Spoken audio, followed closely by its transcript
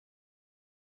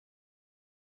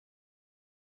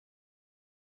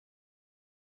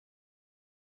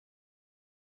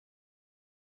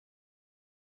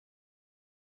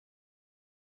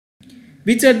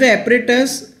Which are the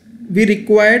apparatus we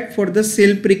required for the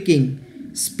cell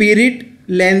pricking? Spirit,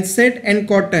 lancet and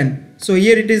cotton. So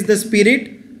here it is the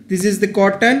spirit, this is the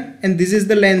cotton and this is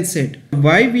the lancet.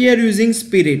 Why we are using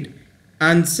spirit?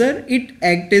 Answer, it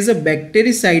acts as a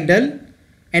bactericidal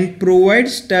and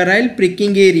provides sterile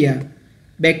pricking area.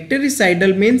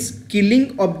 Bactericidal means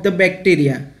killing of the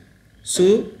bacteria.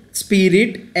 So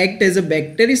spirit acts as a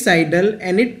bactericidal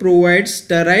and it provides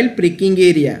sterile pricking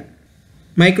area.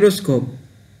 Microscope.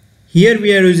 Here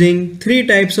we are using three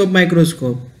types of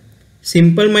microscope.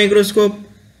 Simple microscope,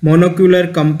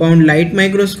 monocular compound light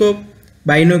microscope,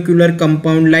 binocular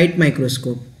compound light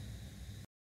microscope.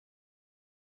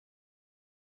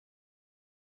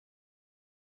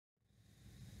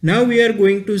 Now we are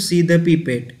going to see the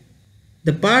pipette.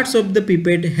 The parts of the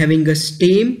pipette having a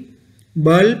stem,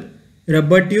 bulb,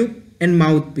 rubber tube and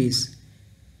mouthpiece.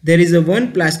 There is a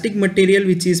one plastic material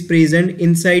which is present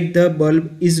inside the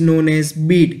bulb is known as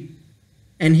bead.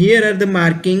 And here are the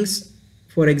markings,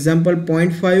 for example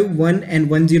 0.5, 1 and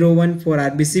 101 for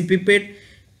RBC pipette,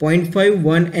 0.5,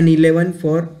 1 and 11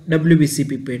 for WBC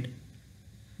pipette.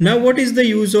 Now what is the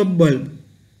use of bulb?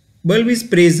 Bulb is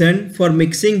present for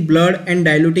mixing blood and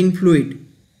diluting fluid.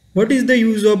 What is the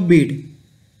use of bead?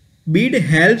 Bead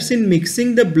helps in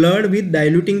mixing the blood with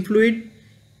diluting fluid,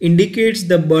 indicates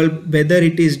the bulb whether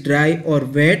it is dry or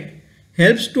wet,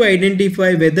 helps to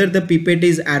identify whether the pipette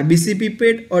is RBC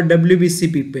pipette or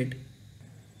WBC pipette.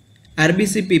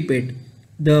 RBC pipette.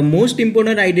 The most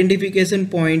important identification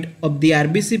point of the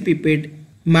RBC pipette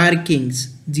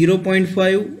markings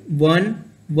 0.5, 1,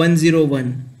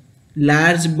 101.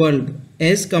 Large bulb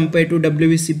as compared to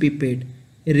WBC pipette,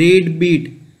 red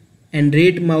bead and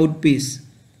red mouthpiece.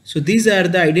 So these are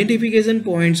the identification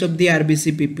points of the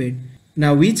RBC pipette.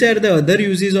 Now which are the other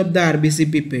uses of the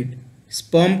RBC pipette?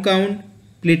 Sperm count,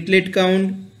 platelet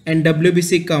count and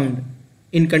WBC count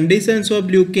in conditions of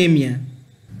leukemia.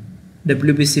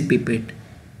 WBC pipette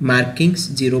markings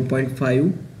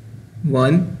 0.5,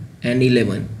 1 and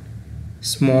 11.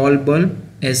 Small bulb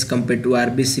as compared to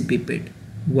RBC pipette,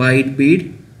 white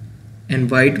bead and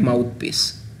white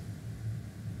mouthpiece.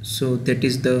 So that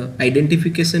is the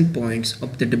identification points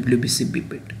of the WBC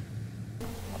pipette.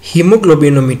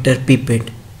 Hemoglobinometer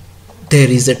pipette. There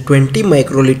is a 20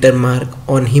 microliter mark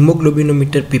on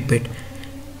hemoglobinometer pipette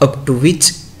up to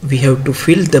which we have to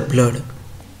fill the blood.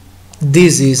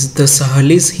 This is the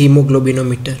Sahalis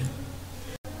hemoglobinometer.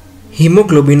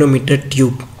 Hemoglobinometer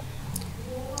tube.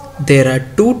 There are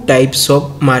two types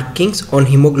of markings on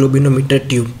hemoglobinometer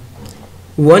tube.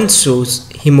 One shows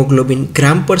hemoglobin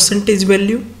gram percentage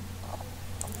value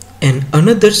and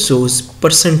another shows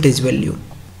percentage value.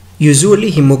 Usually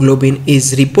hemoglobin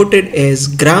is reported as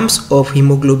grams of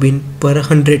hemoglobin per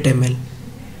 100 ml,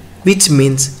 which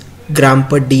means gram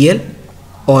per dl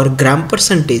or gram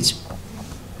percentage.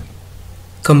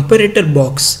 Comparator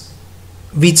box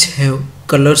which have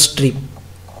color strip.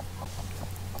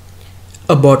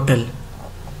 A bottle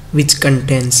which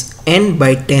contains N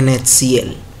by 10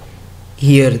 HCl.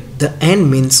 Here the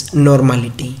N means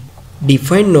normality.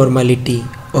 Define normality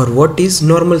or what is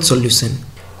normal solution.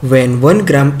 When 1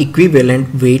 gram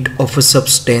equivalent weight of a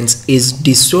substance is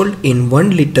dissolved in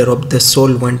 1 liter of the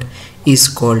solvent is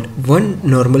called 1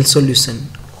 normal solution.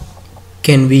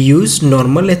 Can we use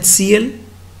normal HCl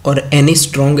or any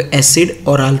strong acid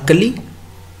or alkali?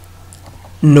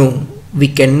 No, we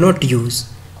cannot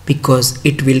use because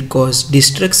it will cause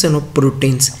destruction of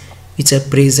proteins which are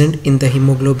present in the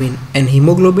hemoglobin and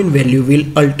hemoglobin value will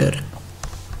alter.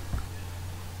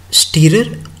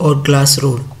 Stirrer or glass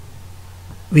rod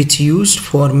which used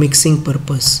for mixing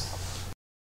purpose.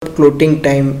 Clotting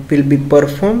time will be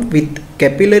performed with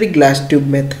capillary glass tube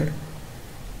method.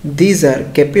 These are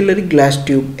capillary glass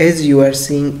tube as you are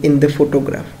seeing in the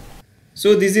photograph.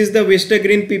 So this is the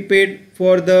Westergreen pipette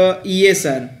for the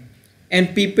ESR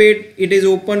and pipette it is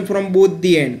open from both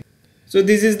the end. So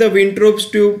this is the Winthrop's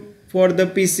tube for the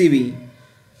PCV.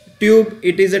 Tube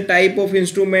it is a type of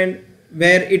instrument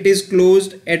where it is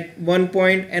closed at one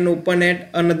point and open at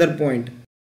another point.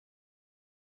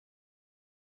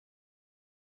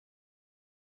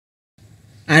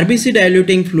 RBC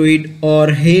diluting fluid or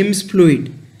HAEMS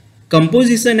fluid.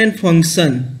 Composition and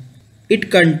function. It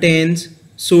contains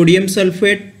sodium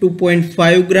sulfate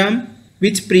 2.5 gram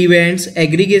which prevents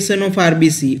aggregation of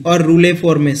RBC or rouleau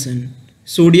formation.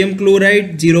 Sodium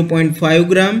chloride 0.5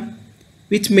 gram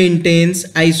which maintains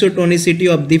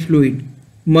isotonicity of the fluid.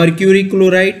 Mercury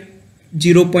chloride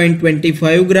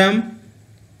 0.25 gram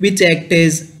which acts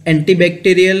as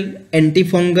antibacterial,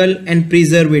 antifungal and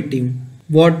preservative.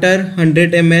 Water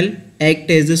 100 ml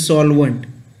act as a solvent.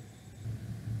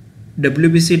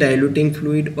 WBC diluting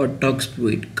fluid or tox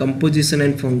fluid, composition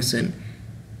and function.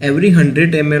 Every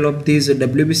 100 ml of this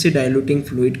WBC diluting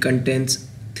fluid contains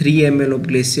 3 ml of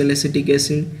glacial acetic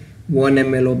acid, 1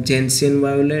 ml of gentian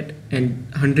violet and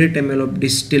 100 ml of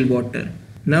distilled water.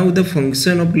 Now the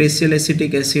function of glacial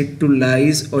acetic acid to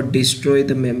lyse or destroy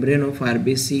the membrane of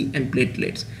RBC and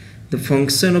platelets. The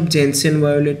function of gentian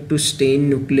violet to stain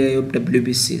nuclei of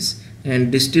WBCs,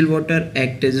 and distilled water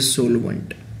act as a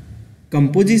solvent.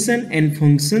 Composition and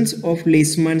functions of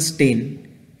Leishman stain.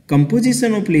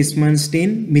 Composition of Leishman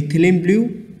stain: methylene blue,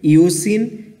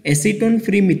 eosine,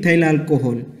 acetone-free methyl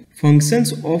alcohol.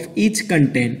 Functions of each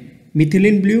contain: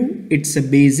 methylene blue, it's a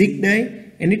basic dye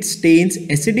and it stains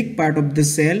acidic part of the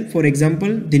cell, for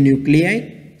example the nuclei,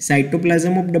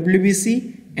 cytoplasm of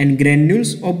WBC and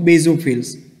granules of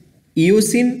basophils.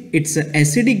 Eosine, it's an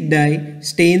acidic dye,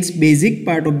 stains basic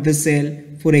part of the cell,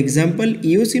 for example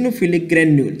eosinophilic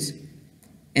granules.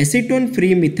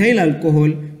 Acetone-free methyl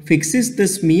alcohol fixes the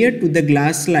smear to the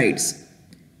glass slides.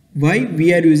 Why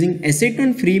we are using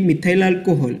acetone-free methyl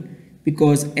alcohol?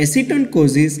 Because acetone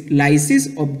causes lysis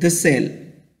of the cell.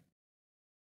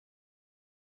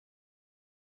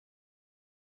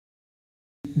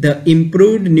 The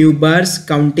improved Newbar's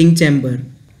counting chamber.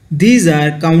 These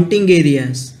are counting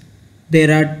areas.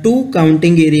 There are 2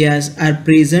 counting areas are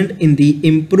present in the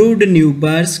improved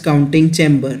Newbar's counting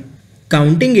chamber.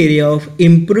 Counting area of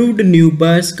improved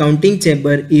Newbar's counting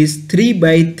chamber is 3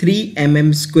 by 3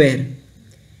 mm square.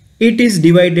 It is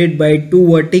divided by 2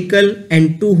 vertical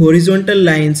and 2 horizontal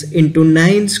lines into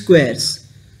 9 squares.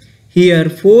 Here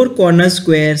 4 corner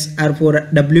squares are for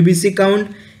WBC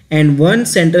count and 1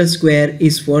 central square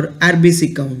is for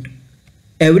RBC count.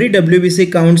 Every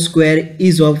WBC count square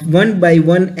is of 1 by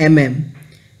 1 mm,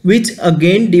 which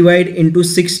again divide into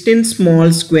 16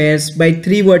 small squares by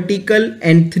 3 vertical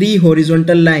and 3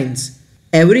 horizontal lines.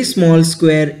 Every small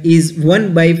square is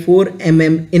 1 by 4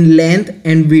 mm in length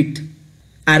and width.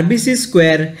 RBC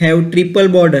square have triple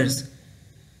borders.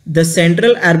 The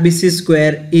central RBC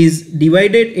square is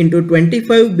divided into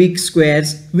 25 big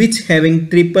squares which having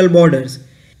triple borders.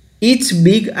 Each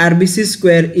big RBC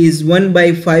square is 1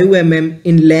 by 5 mm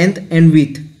in length and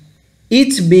width.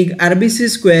 Each big RBC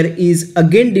square is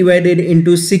again divided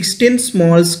into 16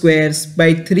 small squares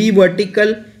by 3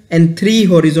 vertical and 3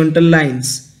 horizontal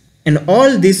lines. And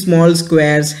all these small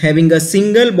squares having a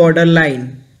single border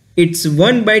line. It's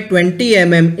 1 by 20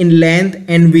 mm in length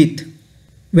and width.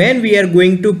 When we are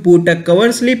going to put a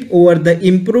cover slip over the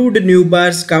improved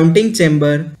Newbar's counting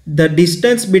chamber, the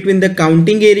distance between the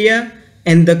counting area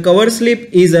and the cover slip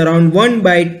is around 1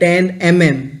 by 10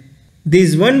 mm.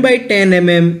 This 1 by 10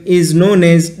 mm is known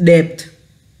as depth.